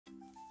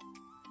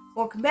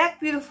Welcome back,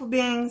 beautiful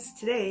beings.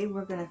 Today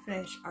we're going to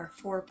finish our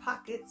 4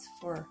 pockets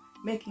for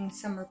making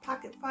summer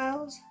pocket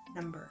files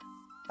number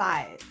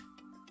 5.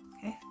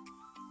 Okay.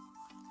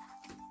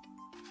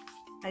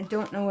 I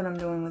don't know what I'm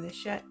doing with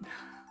this yet.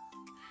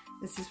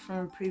 This is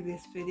from a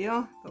previous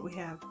video, but we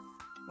have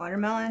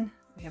watermelon,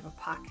 we have a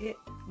pocket,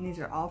 and these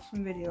are all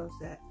from videos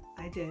that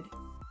I did.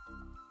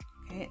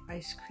 Okay,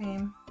 ice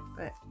cream,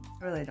 but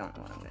I really don't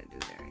know what I'm going to do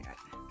there yet.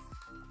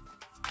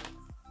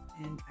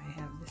 And I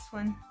have this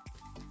one.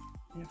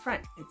 In the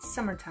front, it's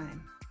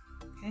summertime,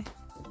 okay?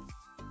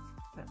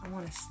 But I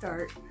want to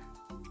start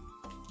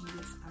with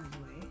this out of the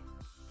way.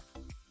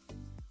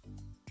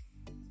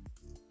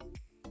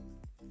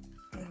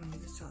 I'm going to move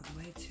this out of the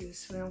way too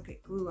so we don't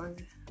get glue on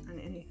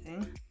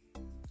anything.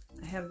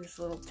 I have this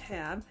little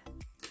tab.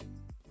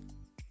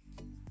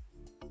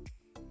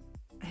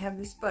 I have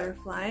this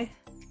butterfly.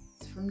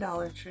 It's from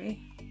Dollar Tree.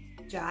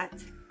 Jot,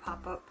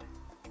 pop-up,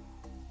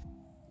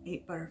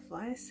 8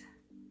 butterflies.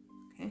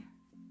 Okay.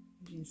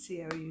 You can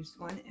see I used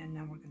one, and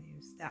now we're going to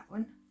use that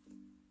one.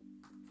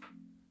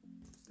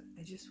 But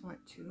I just want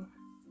to,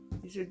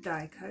 these are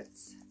die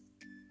cuts.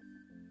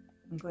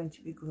 I'm going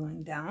to be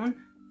gluing down.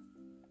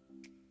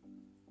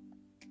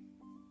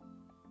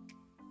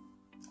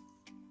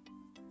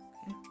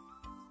 Okay,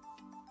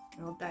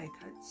 all die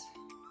cuts.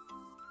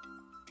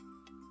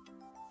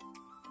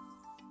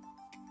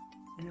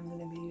 And I'm going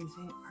to be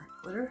using art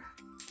glitter.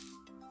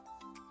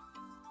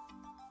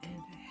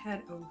 And I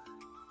had a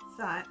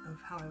thought of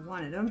how I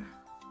wanted them.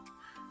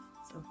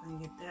 So if I can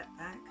get that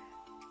back.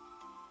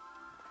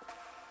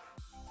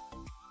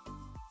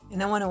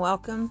 And I want to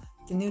welcome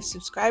the new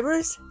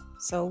subscribers.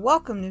 So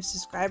welcome, new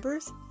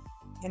subscribers.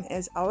 And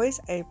as always,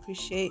 I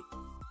appreciate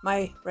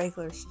my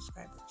regular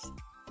subscribers.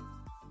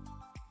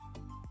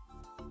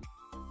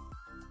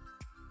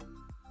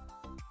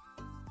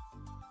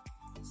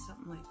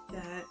 Something like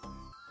that.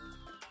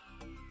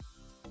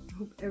 I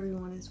hope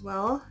everyone is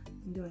well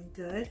and doing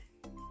good.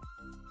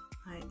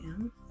 I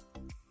am.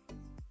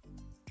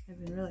 I've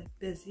been really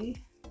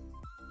busy.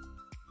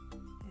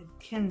 I had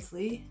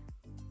Kinsley,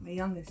 my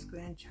youngest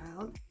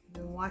grandchild. I've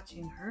been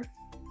watching her,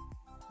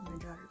 my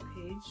daughter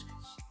Paige,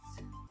 because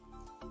she's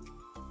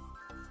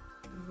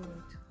been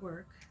going to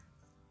work.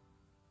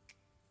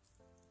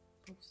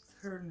 Both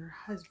her and her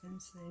husband,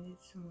 so they need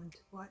someone to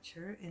watch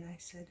her, and I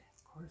said,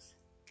 of course,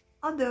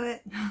 I'll do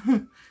it.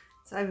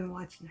 So I've been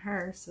watching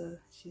her, so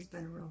she's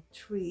been a real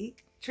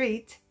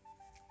treat.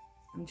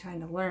 I'm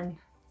trying to learn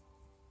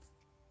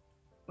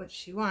what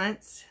she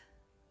wants.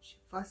 She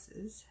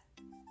fusses,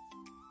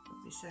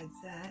 but besides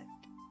that,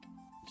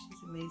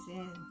 she's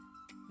amazing and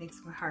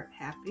makes my heart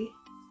happy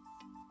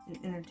and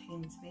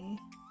entertains me,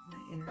 and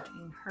I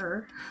entertain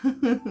her.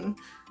 And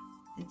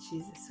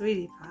she's a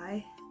sweetie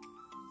pie.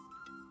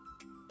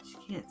 She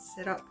can't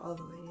sit up all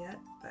the way yet,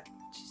 but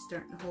she's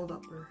starting to hold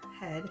up her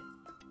head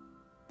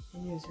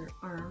and use her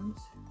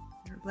arms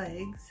and her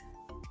legs.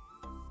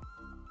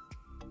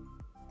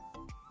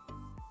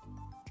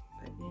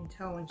 But you can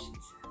tell when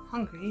she's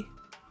hungry,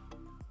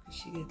 because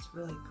she gets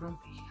really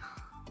grumpy.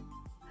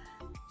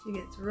 She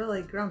gets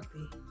really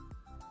grumpy.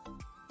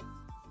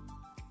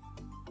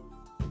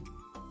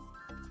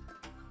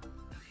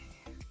 Okay.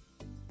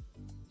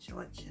 She'll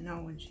let you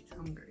know when she's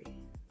hungry. I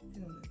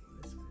think I'm going to go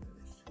this way with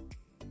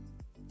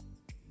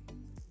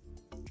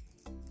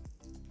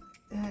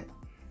this. That.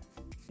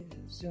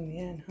 Zoom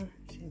in, huh?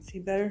 So you can see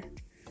better.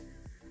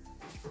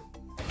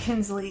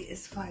 Kinsley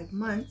is 5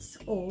 months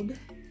old.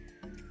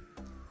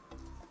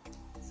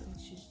 So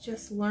she's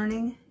just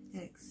learning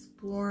and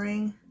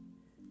exploring,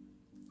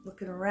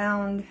 looking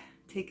around,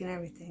 taking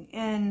everything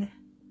in.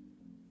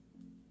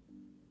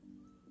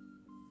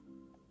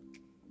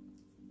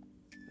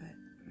 But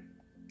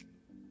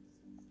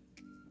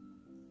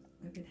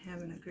I've been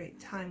having a great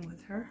time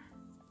with her.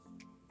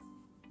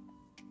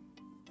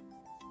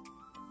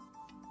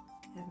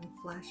 Having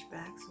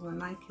flashbacks when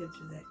my kids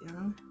are that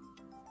young.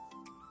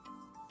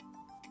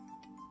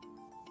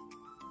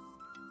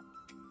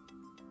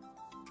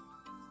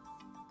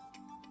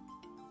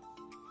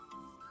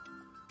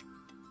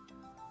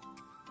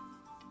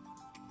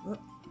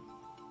 Whoop.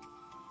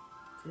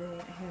 Today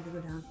I had to go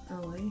down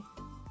early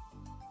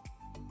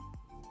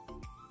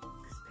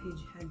because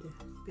Paige had to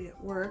be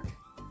at work,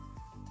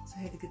 so I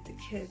had to get the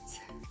kids.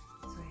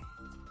 So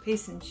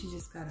Payson, she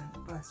just got on the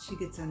bus. She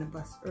gets on the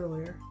bus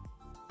earlier.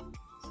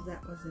 So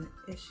that wasn't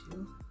an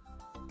issue,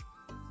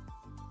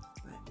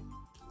 but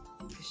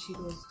because she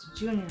goes to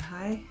junior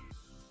high,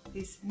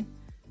 Payson,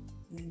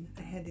 and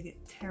I had to get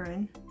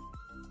Taryn,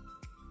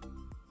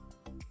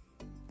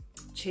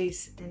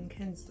 Chase, and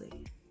Kinsley.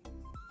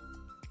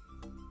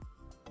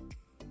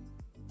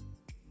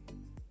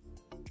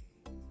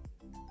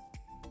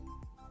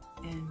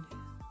 And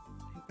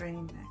I bring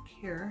them back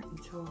here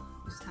until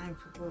it was time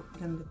for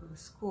them to go to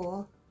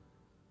school.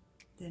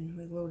 Then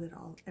we loaded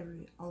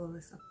all of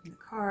us up in the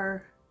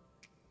car,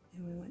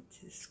 and we went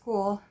to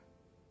school.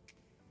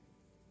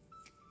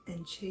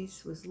 And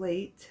Chase was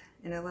late,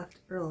 and I left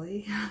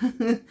early.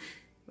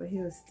 but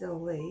he was still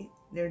late.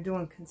 They were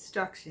doing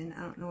construction.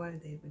 I don't know why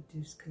they would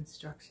do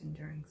construction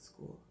during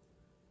school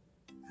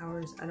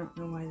hours. I don't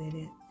know why they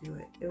didn't do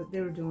it.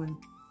 They were doing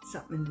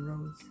something in the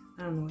roads.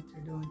 I don't know what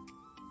they're doing.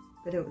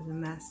 But it was a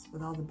mess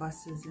with all the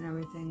buses and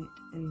everything,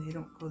 and they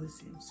don't go to the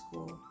same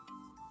school.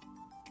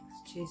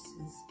 Chase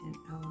is in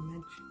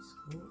elementary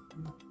school,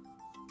 and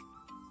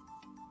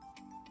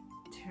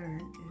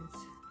Taryn is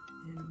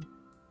in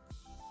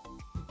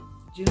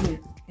junior,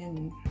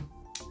 in,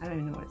 I don't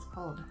even know what it's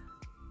called.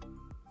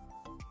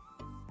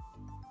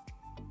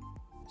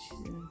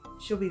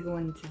 She'll be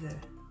going to the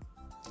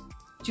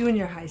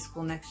junior high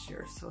school next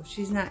year, so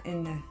she's not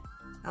in the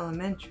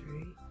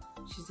elementary.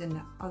 She's in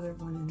the other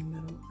one in the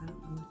middle. I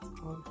don't know what it's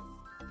called.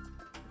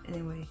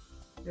 Anyway,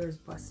 there was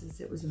buses.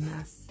 It was a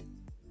mess.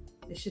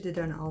 They should have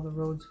done all the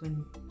roads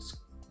when,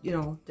 you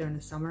know, during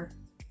the summer.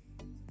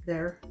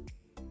 There.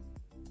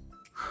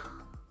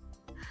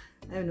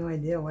 I have no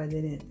idea why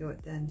they didn't do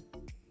it then.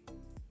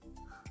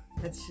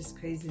 That's just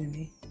crazy to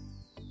me.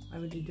 Why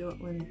would you do it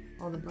when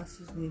all the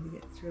buses need to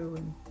get through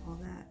and all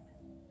that?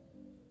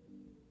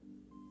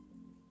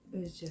 It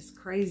was just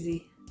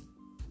crazy.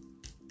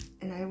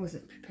 And I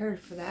wasn't prepared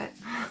for that.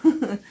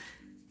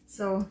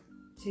 So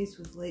Chase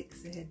was late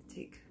because I had to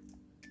take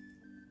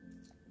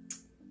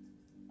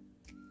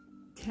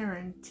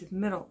Taryn to the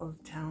middle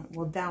of town,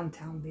 well,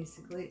 downtown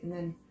basically, and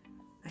then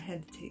I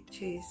had to take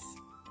Chase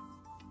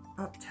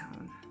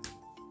uptown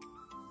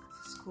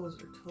because the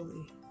schools are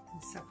totally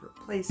in separate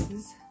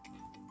places.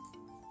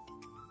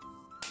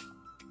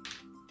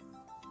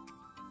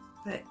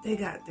 But they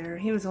got there.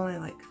 He was only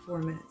like 4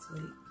 minutes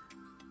late.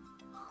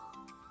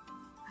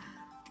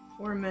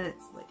 4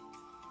 minutes late.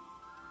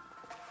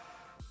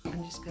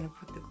 I'm just going to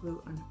put the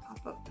glue on the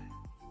pop-up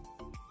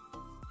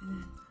and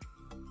then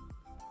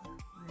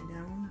lie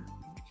down.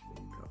 Which way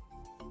to go?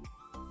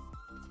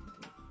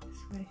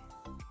 This way.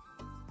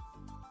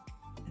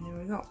 And there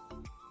we go.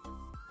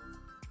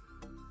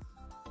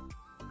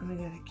 And we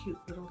got a cute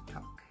little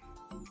tuck.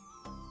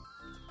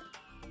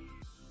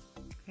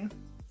 Okay.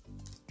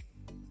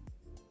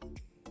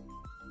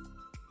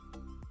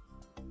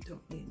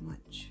 Don't need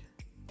much.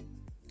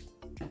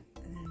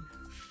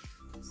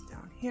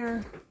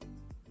 Here,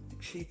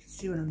 make sure you can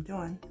see what I'm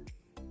doing.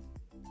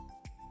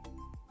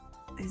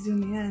 I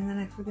zoom in and then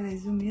I forget I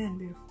zoom in,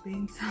 beautiful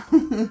beings.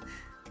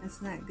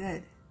 That's not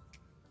good.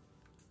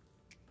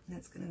 And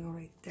that's gonna go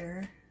right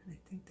there. I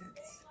think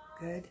that's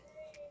good.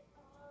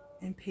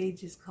 And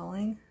Paige is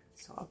calling,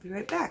 so I'll be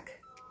right back.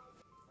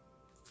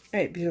 All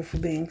right, beautiful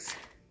beings.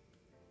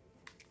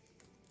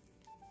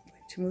 I'm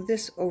going to move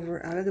this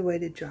over out of the way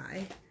to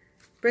dry.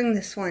 Bring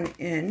this one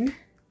in.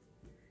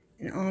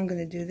 And all I'm going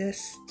to do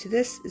to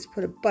this is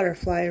put a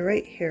butterfly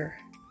right here.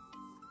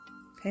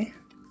 Okay.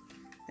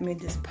 I made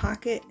this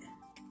pocket.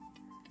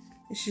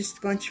 It's just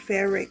a bunch of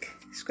fabric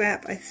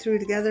scrap I threw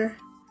together.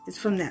 It's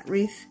from that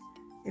wreath.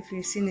 If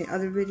you've seen the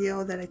other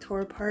video that I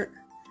tore apart,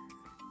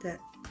 that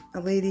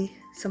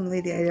some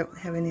lady, I don't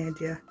have any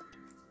idea.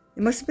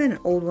 It must have been an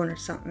old one or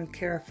something.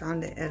 Kara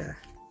found it at a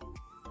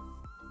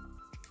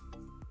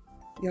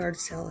yard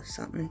sale or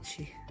something, and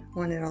she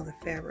wanted all the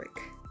fabric.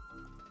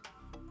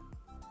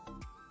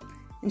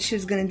 And she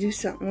was going to do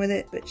something with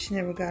it, but she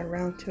never got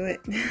around to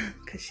it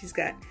because she's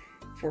got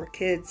 4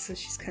 kids, so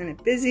she's kind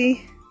of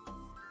busy.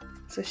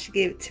 So she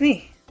gave it to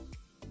me.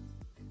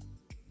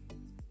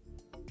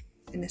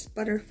 And this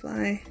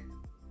butterfly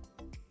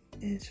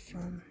is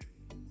from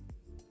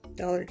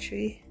Dollar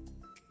Tree.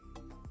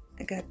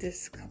 I got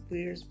this a couple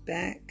years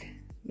back,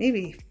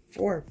 maybe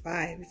 4 or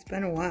 5. It's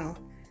been a while.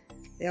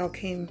 They all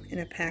came in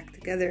a pack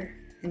together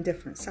in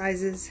different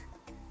sizes,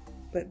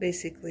 but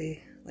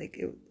basically,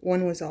 like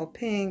one was all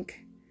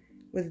pink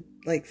with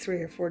like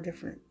 3 or 4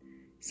 different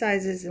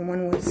sizes, and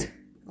one was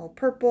all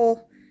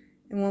purple,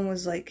 and one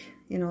was like,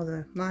 you know,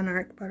 the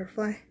monarch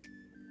butterfly.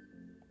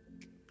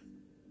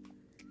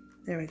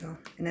 There we go.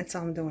 And that's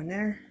all I'm doing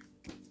there.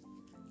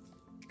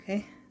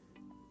 Okay.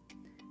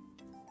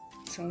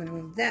 So I'm going to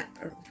move that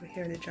over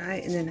here to dry.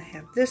 And then I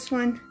have this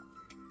one.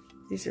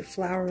 These are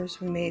flowers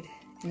we made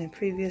in a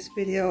previous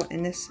video.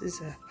 And this is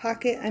a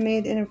pocket I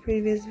made in a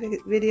previous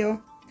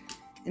video.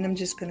 And I'm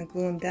just going to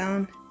glue them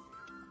down.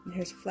 And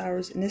here's the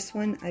flowers. And this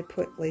one, I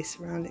put lace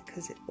around it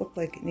because it looked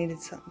like it needed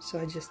something. So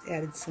I just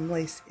added some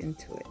lace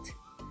into it.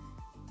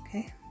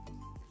 Okay.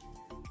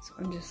 So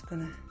I'm just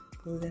going to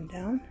glue them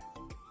down.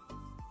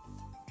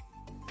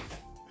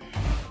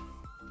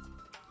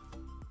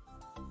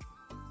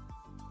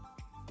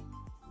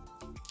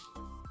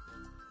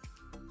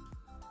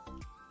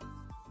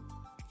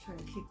 Trying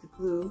to keep the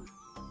glue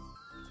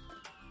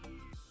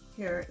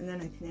here, and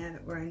then I can add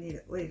it where I need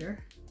it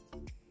later.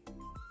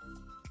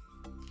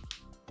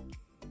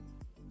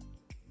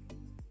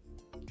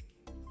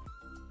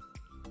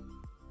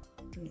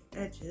 On the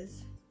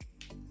edges.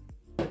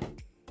 I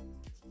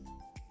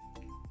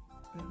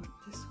want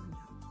this one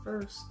down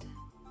first.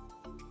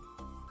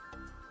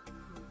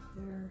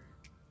 Right there.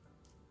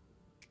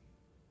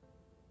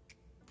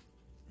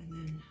 And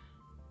then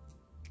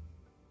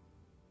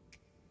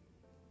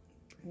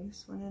bring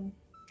this one in.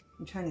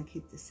 I'm trying to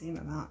keep the same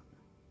amount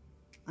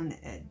on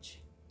the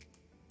edge.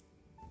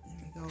 There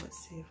we go. Let's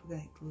see if we're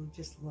going to glue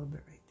just a little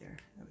bit right there.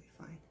 That'll be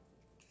fine.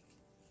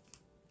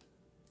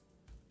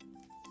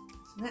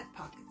 So that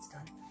pocket's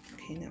done.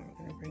 Okay, now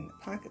we're going to bring the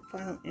pocket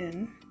file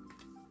in,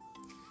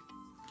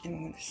 and we're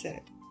going to set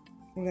it.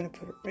 We're going to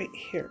put it right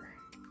here.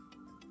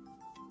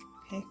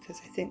 Okay,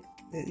 because I think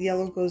the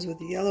yellow goes with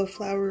the yellow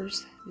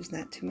flowers. There's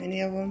not too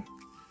many of them.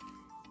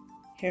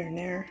 Here and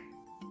there.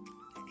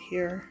 Like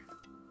here.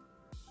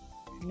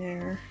 And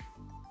there.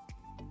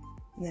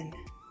 And then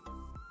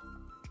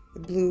the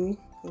blue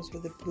goes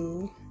with the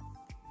blue.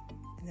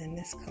 And then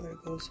this color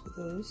goes with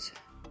those.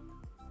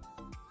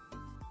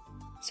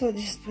 So it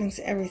just brings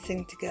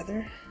everything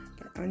together.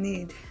 But I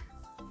need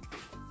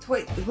to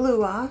wipe the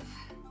glue off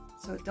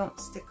so it don't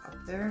stick up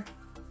there.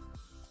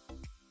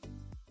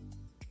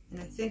 And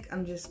I think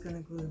I'm just going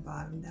to glue the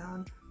bottom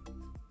down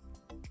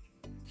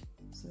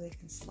so they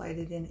can slide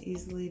it in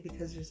easily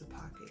because there's a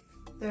pocket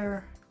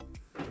there.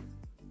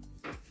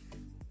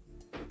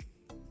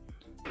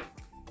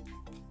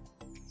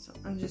 So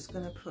I'm just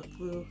going to put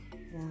glue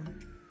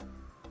on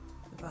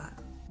the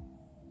bottom.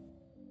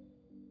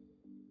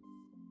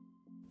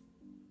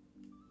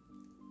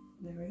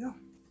 There we go.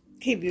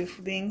 Okay,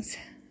 beautiful beings.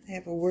 I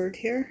have a word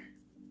here.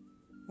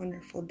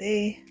 Wonderful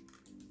day.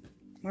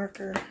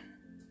 Marker.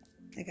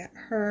 I got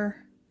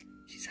her.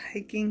 She's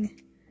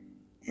hiking.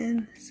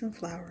 And some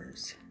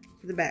flowers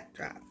for the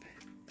backdrop.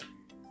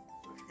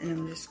 And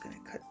I'm just going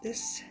to cut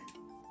this.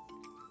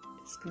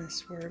 Just going to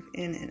swerve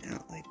in and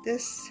out like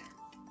this.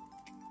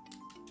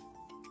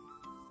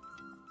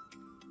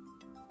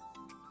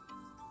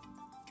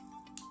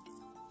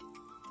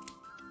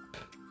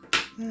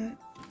 That.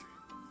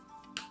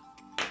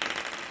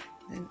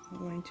 Then I'm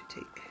going to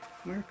take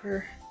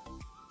marker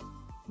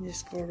and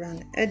just go around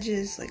the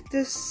edges like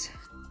this.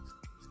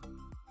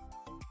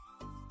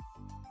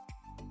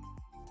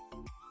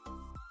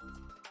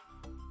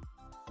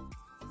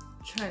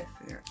 Try to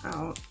figure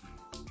out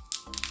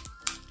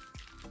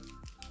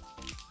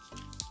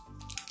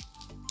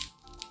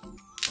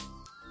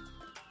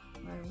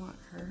where I want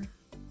her.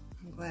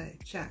 I'm glad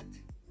I checked.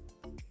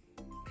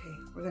 Okay,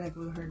 we're gonna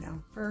glue her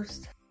down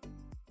first.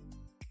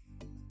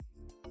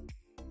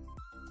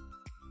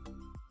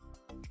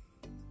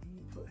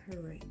 Put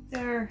her right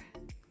there.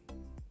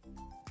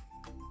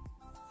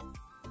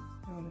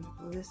 I'm gonna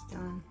glue this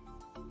down.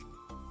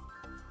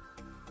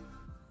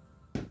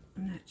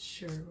 I'm not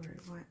sure where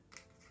I want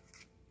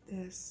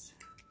this.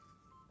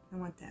 I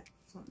want that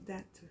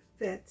to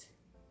fit.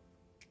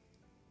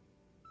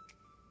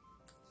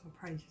 So I'll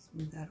probably just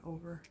move that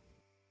over.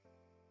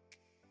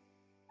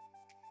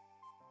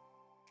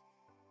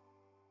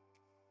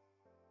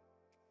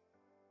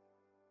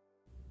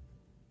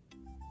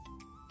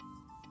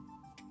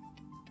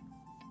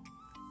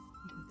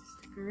 Put the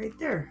sticker right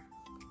there.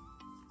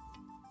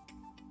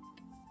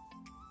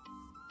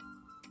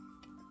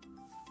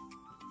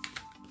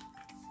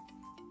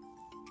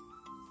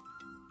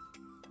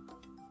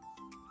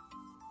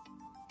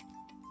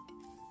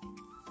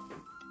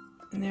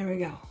 And there we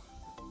go.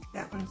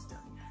 That one's done.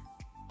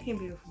 Okay,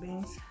 beautiful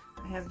beings.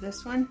 I have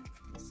this one,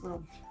 this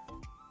little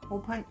hole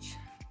punch.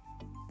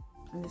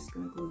 I'm just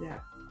going to glue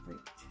that right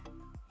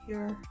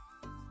here.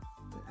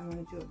 But I want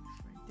to do it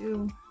before I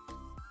do.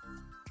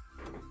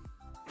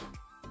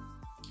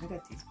 I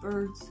got these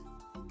birds.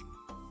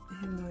 I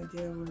have no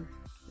idea where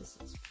this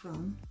is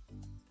from.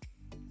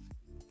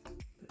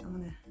 But I'm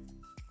going to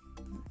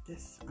put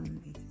this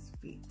underneath his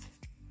feet.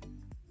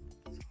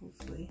 So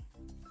hopefully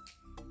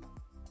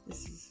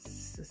this is a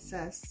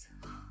success.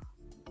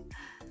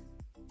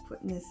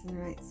 Putting this in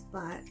the right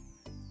spot.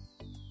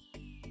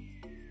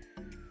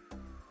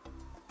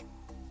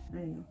 I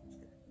don't know if it's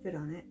gonna fit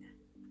on it.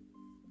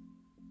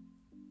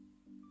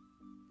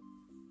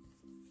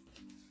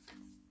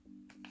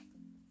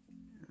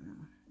 I don't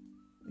know.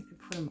 We could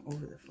put them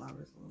over the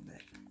flowers a little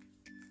bit.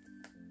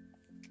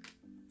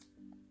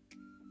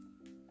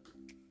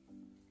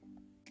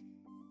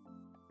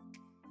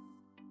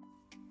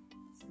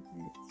 See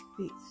if its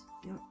feet.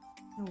 Yep,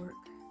 it'll work.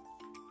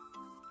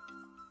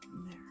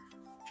 There.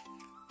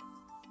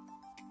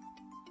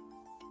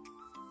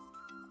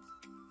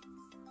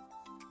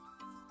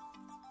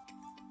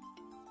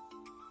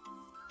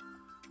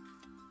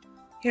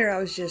 Here I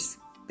was just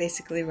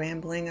basically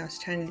rambling. I was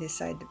trying to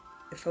decide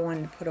if I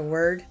wanted to put a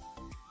word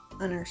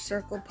on our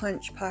circle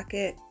punch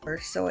pocket or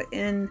sew it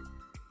in,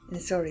 and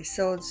it's already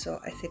sewed, so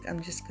I think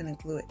I'm just going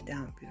to glue it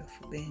down,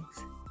 beautiful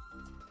beings,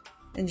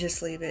 and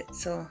just leave it.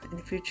 So in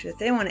the future, if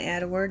they want to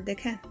add a word, they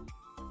can.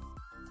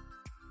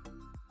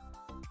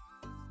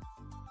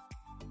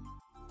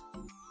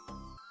 I'm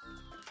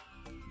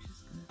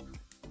just going to put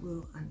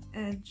glue on the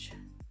edge.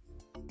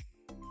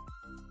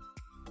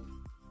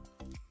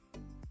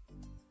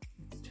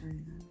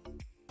 Turning on.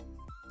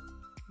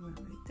 I want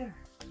it right there.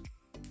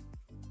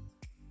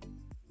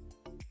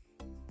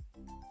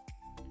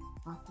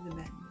 Off of the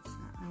bend. It's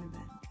not on the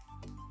bend.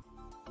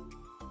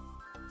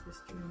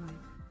 Just a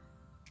reminder.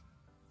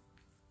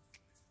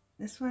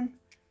 This one,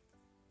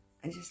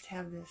 I just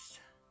have this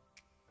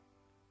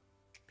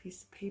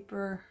piece of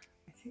paper.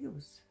 I think it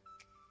was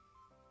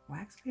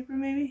wax paper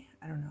maybe?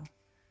 I don't know.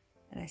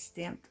 And I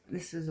stamped,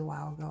 this was a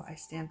while ago, I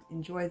stamped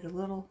enjoy the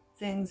little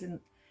things in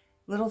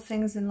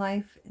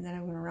life, and then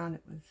I went around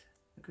it with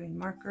a green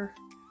marker,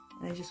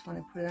 and I just want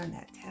to put it on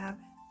that tab.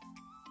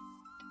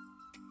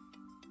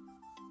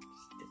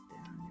 Stick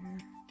down there,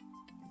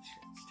 make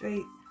sure it's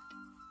straight.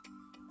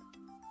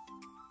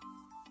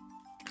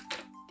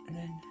 And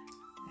then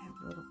I have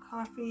a little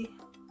coffee.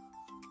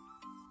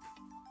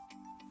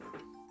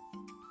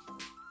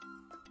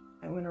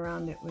 I went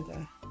around it with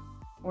a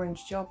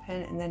orange gel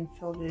pen and then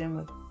filled it in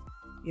with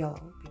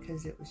yellow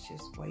because it was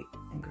just white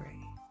and gray.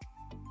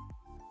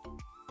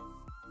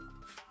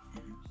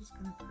 And I'm just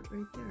going to put it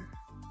right there.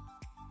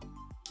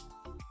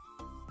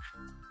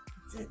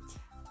 That's it.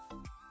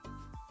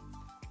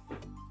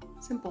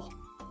 Simple.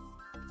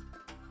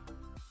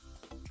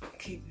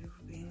 Okay,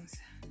 beautiful beings.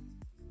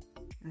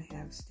 I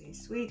have Stay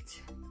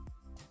Sweet.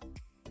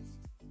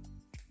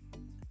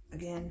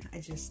 Again, I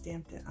just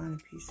stamped it on a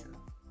piece of,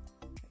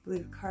 I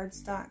believe,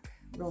 cardstock,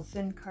 real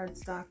thin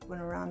cardstock,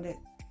 went around it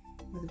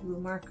with a blue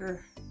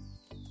marker.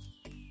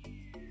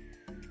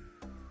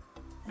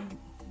 And I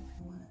think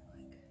I want it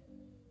like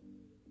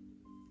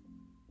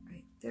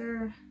right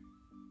there.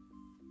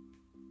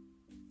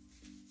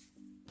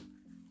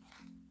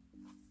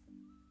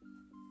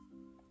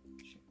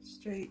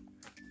 Straight.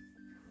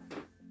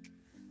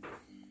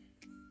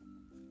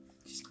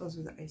 Just goes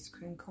with the ice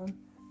cream cone.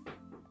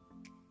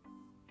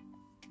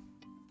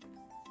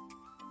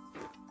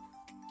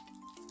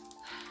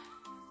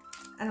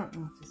 I don't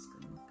know if this is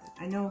going to look good.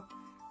 I know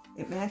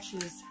it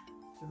matches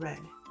the red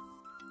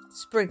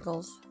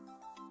sprinkles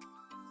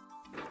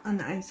on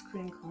the ice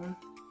cream cone.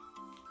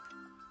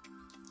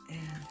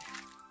 And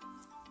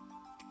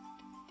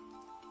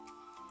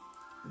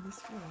this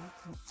one,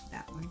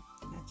 that one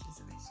matches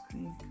the ice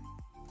cream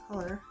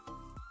color.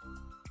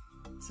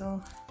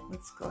 So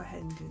let's go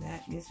ahead and do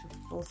that. These are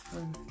both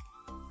from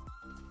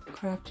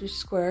Crafter's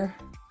Square.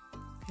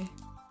 Okay,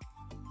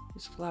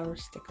 there's flower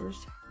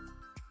stickers.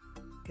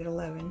 Get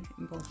 11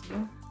 in both of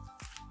them.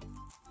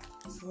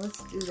 So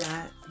let's do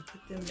that and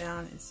put them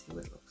down and see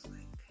what it looks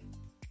like.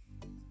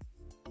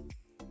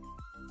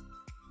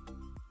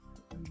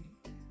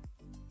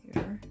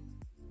 Here.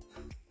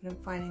 And I'm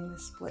finding the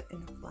split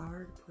in the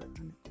flower to put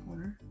on the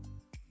corner.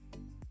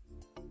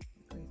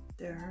 Right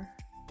there.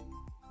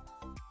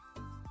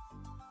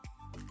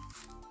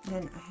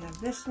 Then I have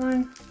this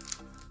one.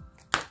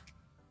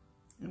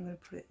 I'm going to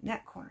put it in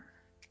that corner.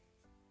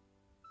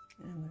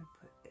 And I'm going to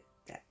put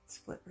that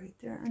split right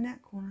there on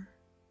that corner.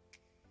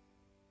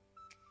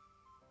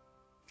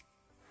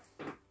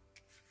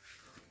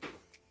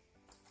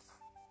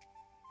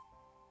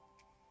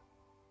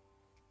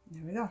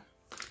 There we go.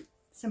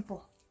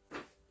 Simple.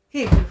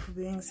 Okay, beautiful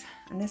beings.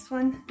 And this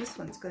one's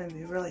going to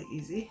be really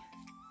easy,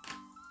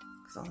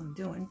 because all I'm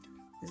doing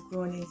is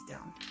gluing these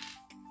down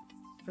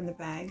from the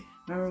bag.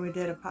 Remember we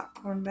did a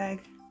popcorn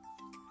bag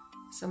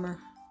summer?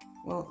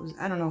 Well, it was,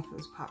 I don't know if it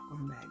was a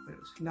popcorn bag, but it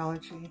was from Dollar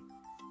Tree,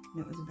 and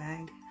it was a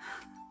bag.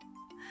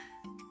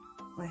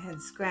 I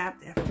had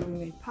scrapped after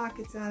we made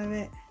pockets out of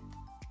it.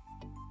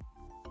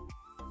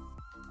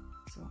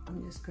 So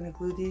I'm just going to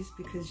glue these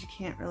because you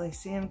can't really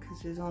see them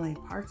because there's only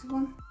parts of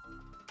them.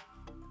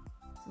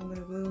 So I'm going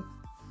to glue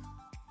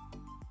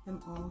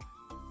them all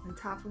on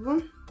top of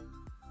them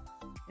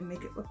and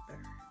make it look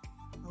better.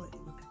 I'll let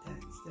you look at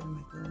that instead of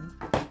my gluing.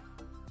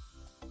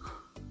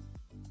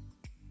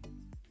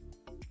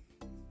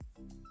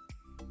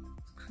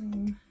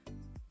 Cream.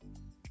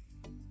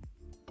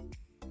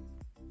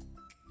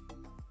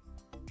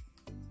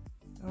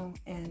 Oh,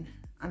 and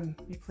I'm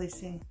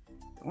replacing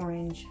the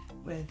orange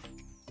with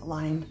a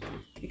lime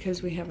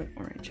because we have an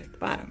orange at the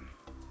bottom.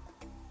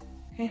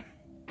 Okay.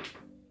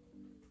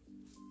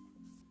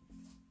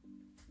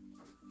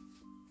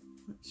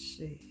 Let's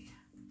see.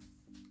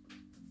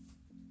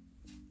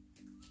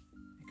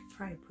 I could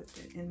probably put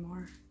that in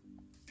more.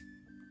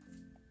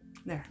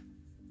 There.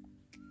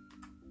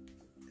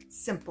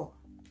 It's simple.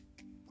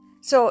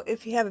 So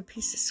if you have a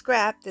piece of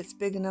scrap that's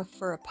big enough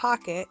for a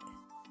pocket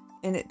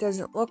and it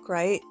doesn't look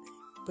right,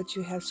 but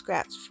you have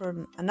scraps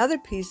from another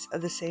piece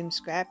of the same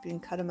scrap, you can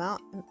cut them out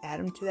and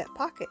add them to that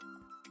pocket.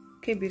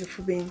 Okay,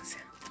 beautiful beings.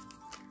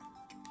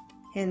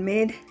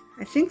 Handmade.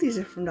 I think these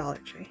are from Dollar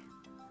Tree.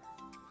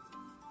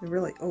 They're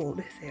really old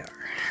if they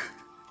are.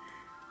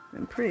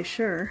 I'm pretty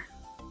sure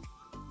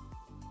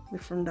they're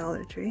from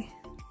Dollar Tree.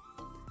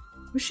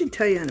 We should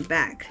tell you on the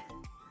back.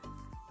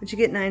 But you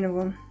get 9 of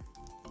them.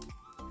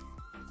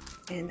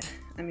 And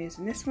I'm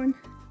using this one.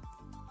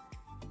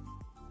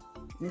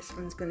 And this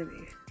one's going to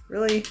be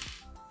really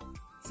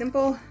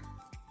simple.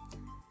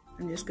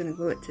 I'm just going to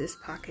glue it to this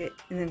pocket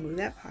and then glue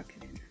that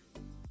pocket in.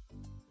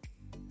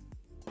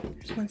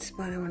 There's one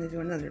spot I want to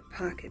do another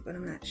pocket, but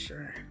I'm not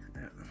sure. I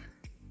don't know.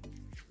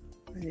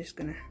 I'm just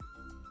going to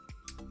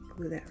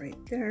glue that right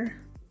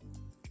there.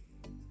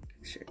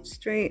 Make sure it's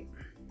straight.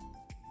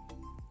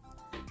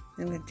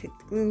 I'm going to take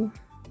the glue.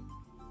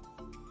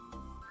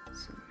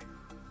 So,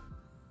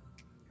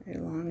 right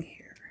along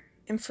here.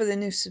 And for the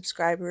new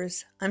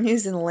subscribers, I'm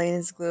using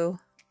Elena's glue.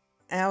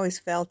 I always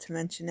fail to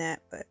mention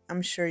that, but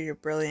I'm sure you're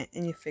brilliant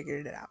and you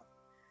figured it out.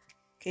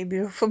 Okay,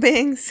 beautiful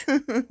beings.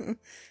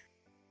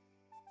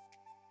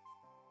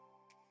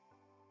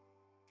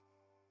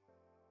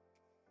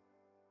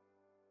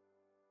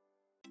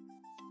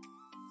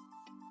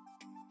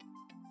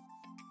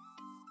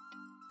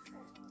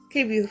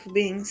 Okay, beautiful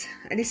beings,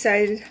 I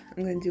decided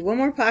I'm going to do one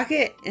more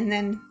pocket and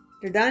then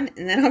they're done,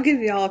 and then I'll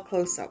give you all a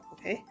close-up,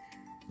 okay?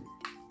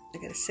 I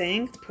got a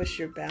saying, push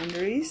your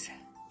boundaries.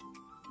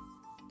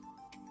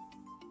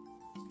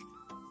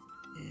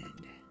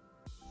 And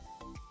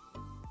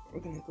we're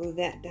going to glue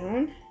that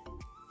down.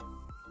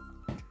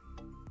 I'm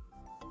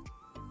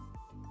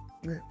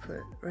going to put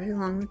it right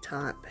along the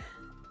top.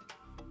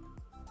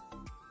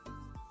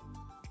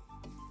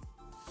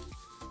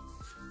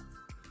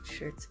 Make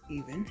sure it's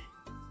even.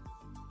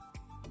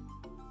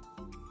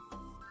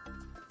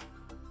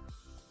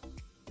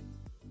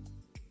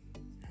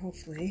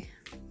 Hopefully,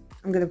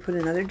 I'm going to put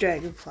another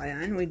dragonfly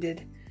on. We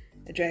did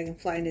a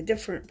dragonfly in a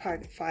different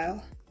pocket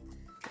file in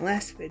the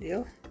last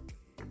video.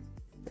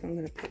 But I'm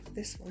going to pick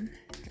this one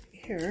right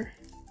here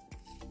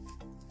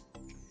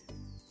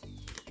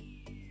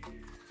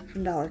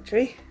from Dollar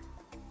Tree.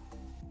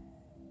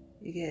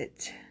 You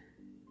get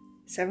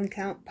 7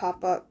 count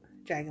pop-up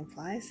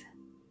dragonflies.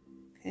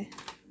 Okay.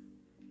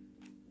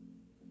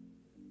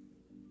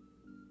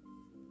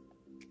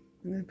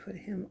 I'm going to put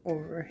him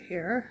over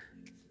here.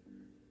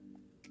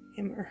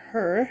 Him or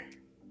her,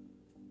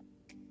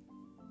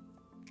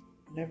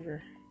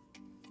 whatever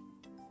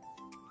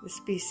the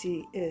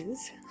species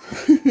is.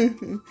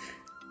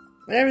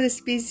 Whatever the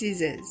species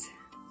is.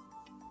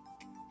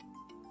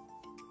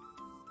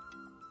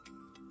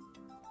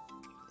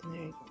 And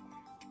there you go.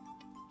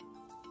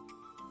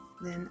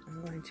 Then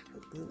I'm going to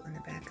put glue on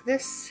the back of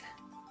this.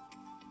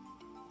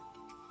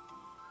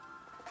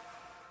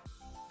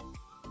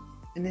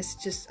 And this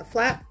is just a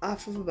flap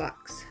off of a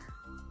box.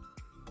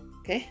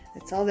 Okay,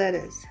 that's all that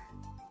is.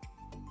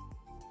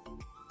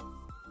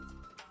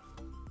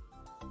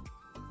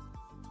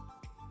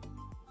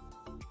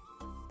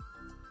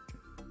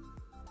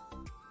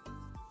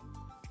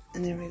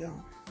 And there we go.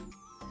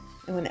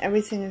 And when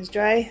everything is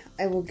dry,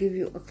 I will give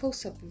you a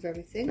close-up of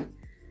everything.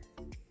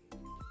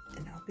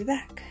 And I'll be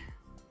back.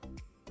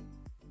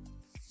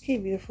 Okay,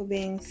 beautiful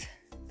beings.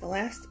 The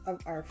last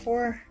of our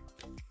 4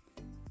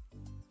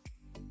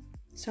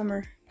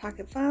 summer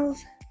pocket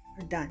files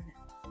are done.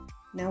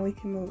 Now we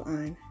can move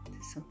on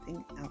to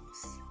something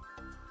else.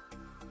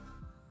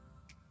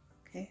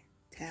 Okay,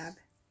 tab,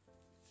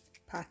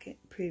 pocket,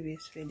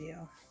 previous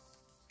video.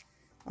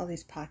 All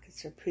these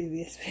pockets are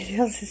previous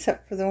videos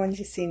except for the ones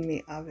you've seen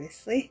me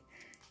obviously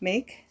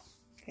make.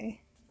 Okay,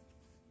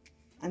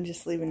 I'm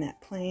just leaving that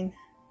plain.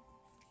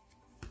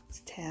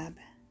 It's tab,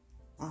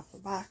 off a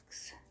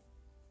box,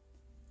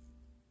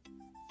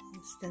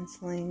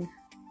 stenciling,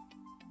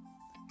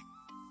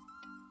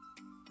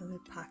 another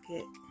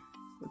pocket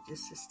with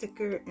just a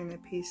sticker and a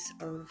piece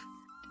of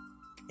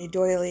a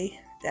doily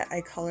that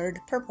I colored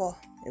purple.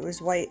 It was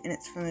white and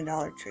it's from the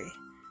Dollar Tree.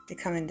 They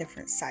come in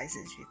different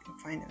sizes. You can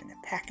find them in a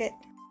packet.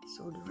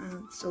 Sewed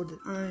around, sewed it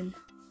on.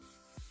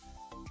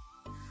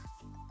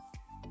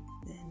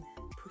 Then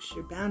push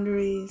your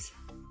boundaries.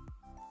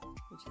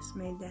 We just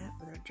made that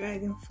with our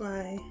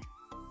dragonfly.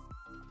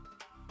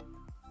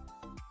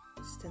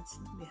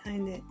 Stencil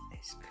behind it.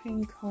 Ice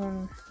cream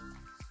cone.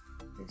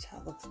 Here's how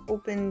it looks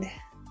opened.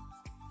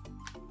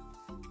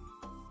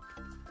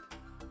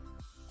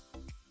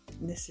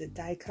 And this is a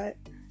die cut.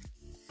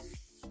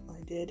 All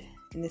I did,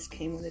 and this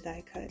came with a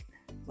die cut.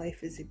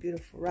 Life is a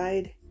beautiful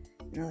ride.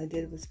 And all I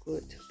did was glue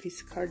it to a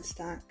piece of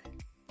cardstock.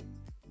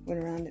 Went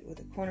around it with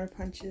the corner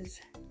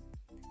punches.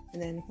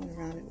 And then went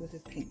around it with a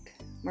pink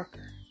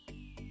marker.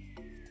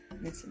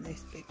 And it's a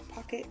nice big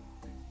pocket.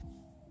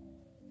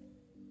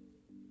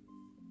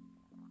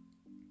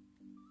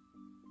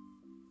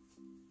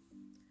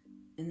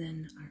 And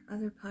then our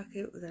other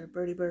pocket with our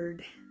birdie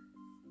bird.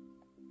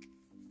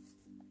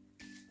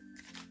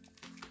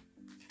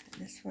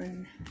 This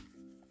one,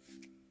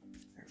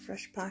 our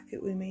fresh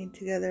pocket we made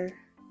together,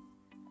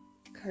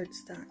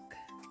 cardstock.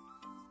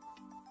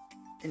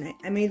 And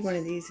I made one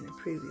of these in a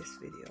previous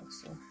video,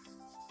 so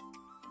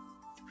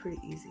it's pretty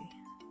easy.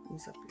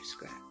 Use up your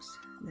scraps.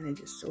 And then I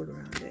just sewed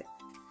around it,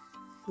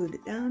 glued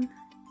it down,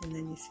 and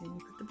then you see me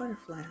put the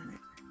butterfly on it.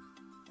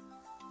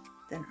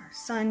 Then our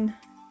sun.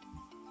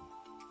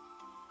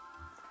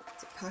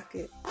 It's a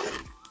pocket.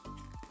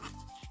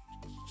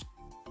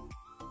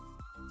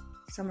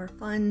 Summer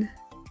fun.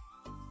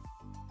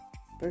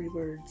 Birdie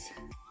birds.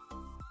 I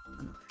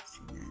don't know if you've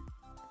seen that.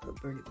 I put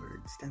birdie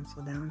bird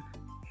stencil down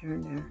here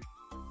and there.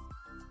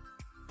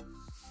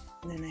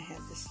 And then I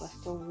had this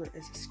left over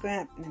as a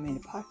scrap and I made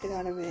a pocket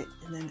out of it.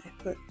 And then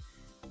I put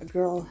a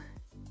girl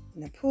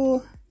in a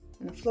pool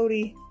and a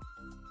floaty.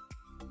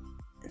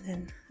 And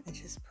then I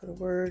just put a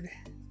word.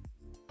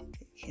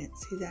 You can't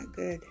see that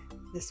good.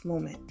 This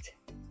moment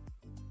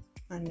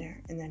on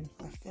there. And then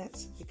left that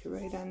so they could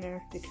write on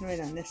there. They can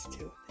write on this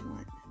too if they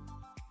want.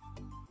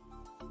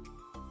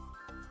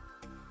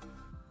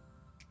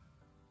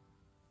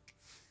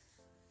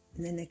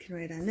 And then they can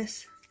write on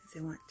this if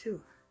they want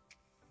to.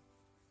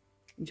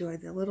 Enjoy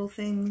the little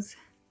things.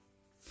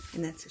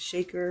 And that's a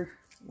shaker,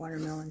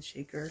 watermelon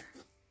shaker.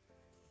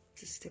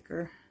 It's a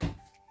sticker.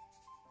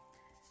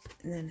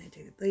 And then I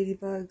did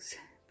ladybugs,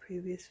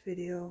 previous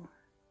video.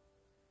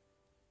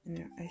 And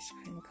their ice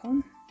cream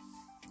cone.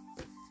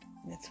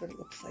 And that's what it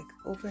looks like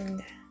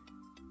opened.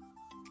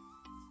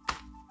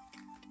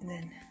 And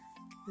then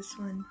this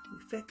one we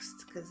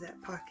fixed because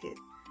that pocket,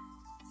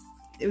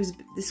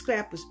 the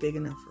scrap was big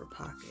enough for a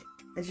pocket.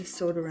 I just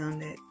sewed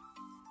around it.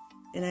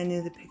 And I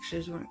knew the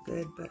pictures weren't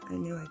good, but I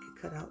knew I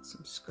could cut out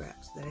some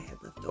scraps that I had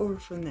left over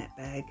from that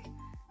bag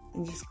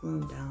and just glue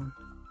them down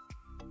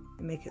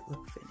and make it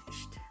look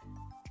finished.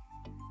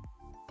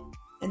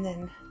 And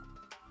then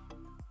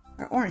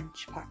our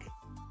orange pocket.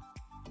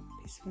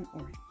 Piece of an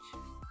orange.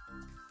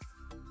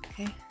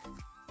 Okay.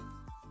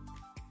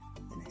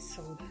 Then I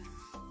sewed on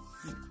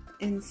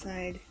the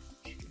inside.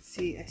 As you can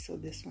see, I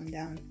sewed this one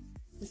down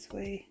this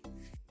way.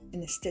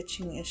 And the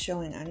stitching is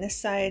showing on this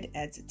side,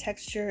 adds a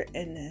texture,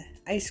 and the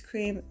ice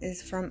cream is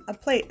from a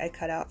plate I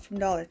cut out from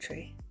Dollar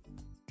Tree.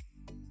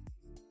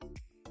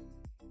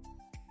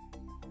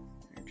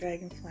 Our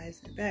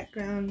dragonflies in the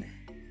background.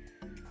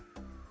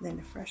 Then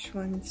the fresh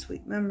one,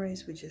 Sweet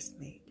Memories, we just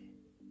made.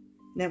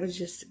 And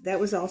that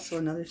was also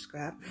another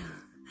scrap.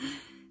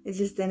 It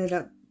just ended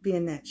up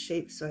being that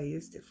shape, so I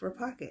used it for a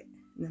pocket.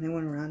 And then I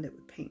went around it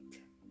with paint.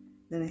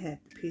 Then I had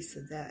a piece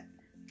of that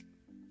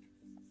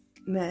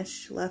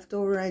mesh left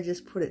over. I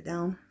just put it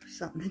down for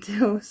something to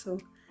do, so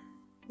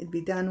it'd be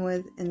done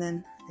with, and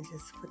then I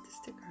just put the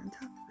sticker on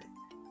top of it.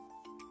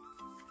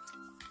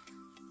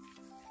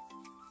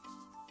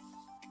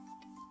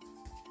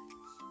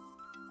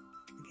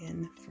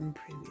 Again, from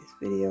previous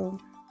video,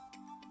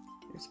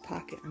 there's a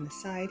pocket on the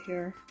side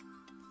here,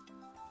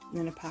 and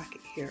then a pocket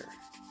here.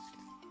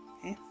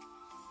 Okay,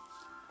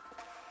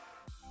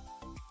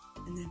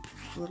 and then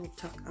a little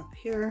tuck up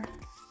here,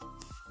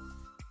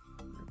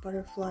 our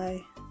butterfly,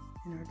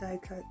 and our die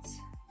cuts.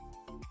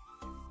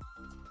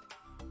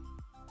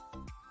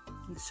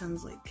 It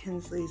sounds like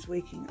Kinsley's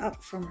waking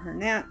up from her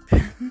nap.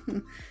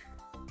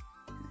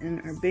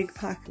 And our big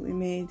pocket we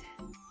made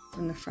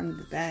from the front of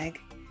the bag.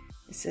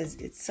 It says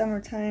it's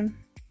summertime.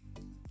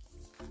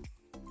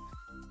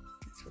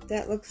 That's what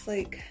that looks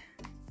like.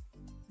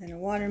 Then a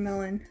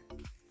watermelon.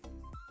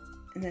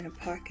 And then a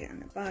pocket on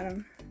the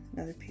bottom.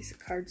 Another piece of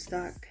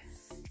cardstock.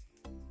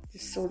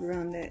 Just sewed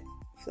around it.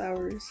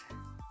 Flowers.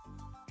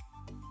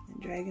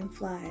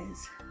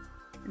 Dragonflies,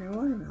 and a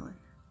watermelon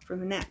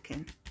from a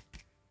napkin.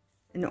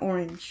 And the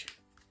orange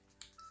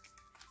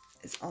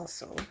is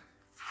also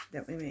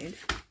that we made.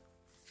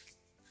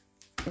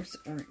 Where's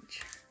the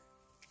orange?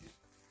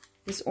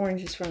 This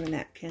orange is from a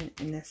napkin,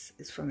 and this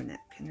is from a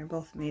napkin. They're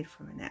both made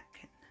from a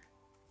napkin.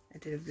 I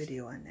did a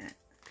video on that.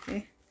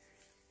 Okay.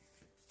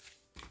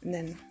 And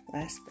then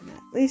last but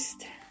not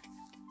least,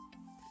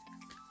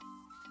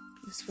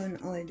 this one,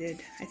 all I did,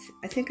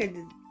 I think I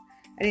did.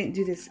 I didn't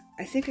do this.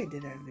 I think I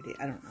did a video.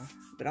 I don't know.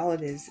 But all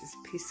it is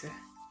a piece of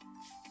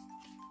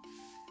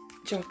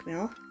junk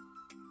mail.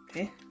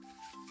 Okay.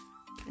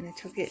 And I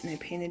took it and I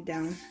painted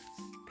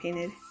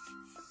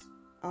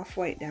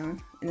off-white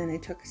down. And then I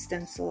took a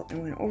stencil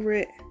and went over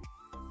it.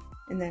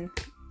 And then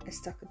I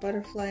stuck a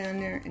butterfly on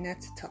there. And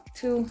that's a tuck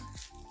too.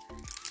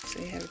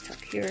 So you have a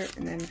tuck here.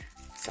 And then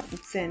something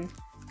thin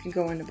can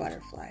go in the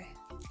butterfly.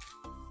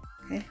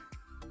 Okay.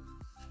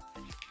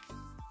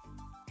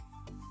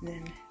 And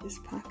then this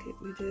pocket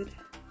we did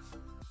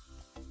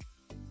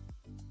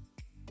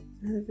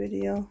another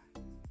video,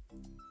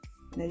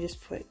 and I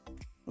just put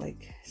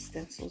like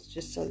stencils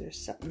just so there's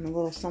something, a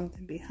little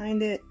something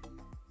behind it.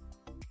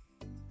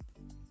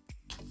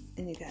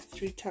 And you got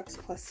 3 tucks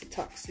plus the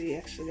tuck, so you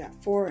actually got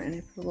 4, and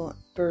I put a little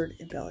bird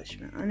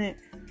embellishment on it.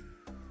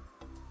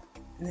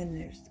 And then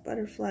there's the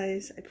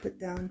butterflies I put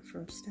down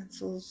from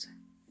stencils.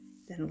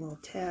 Then a little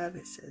tab,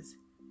 it says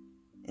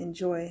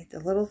enjoy the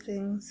little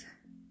things.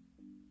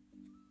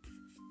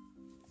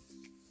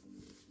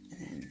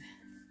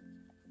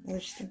 Another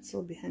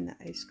stencil behind the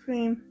ice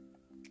cream.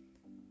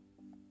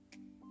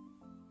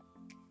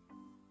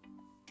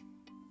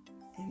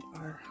 And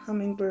our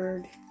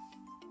hummingbird.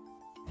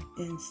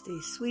 And Stay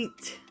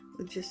Sweet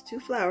with just 2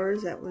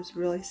 flowers. That was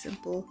really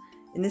simple.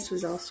 And this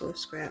was also a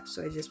scrap,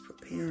 so I just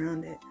put paint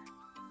around it.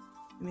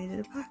 I made it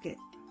a pocket.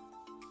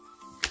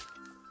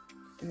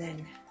 And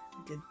then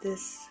I did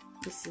this.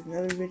 This is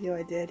another video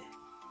I did.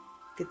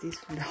 Get these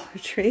from Dollar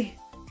Tree.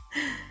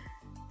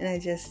 And I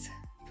just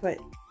put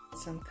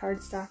some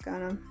cardstock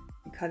on them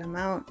and cut them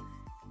out,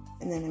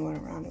 and then I went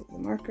around it with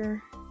a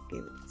marker,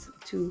 gave it some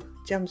 2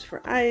 gems for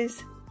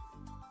eyes,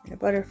 and a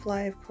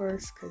butterfly, of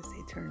course, because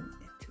they turn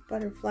into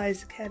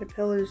butterflies, the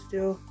caterpillars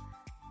do.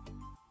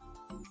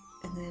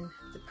 And then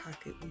the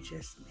pocket we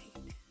just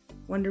made.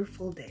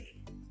 Wonderful day.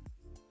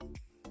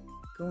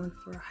 Going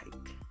for a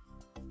hike.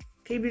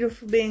 Okay,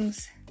 beautiful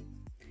beings.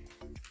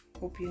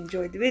 Hope you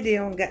enjoyed the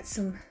video and got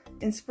some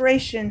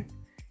inspiration.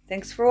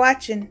 Thanks for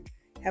watching.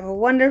 Have a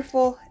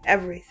wonderful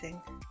everything.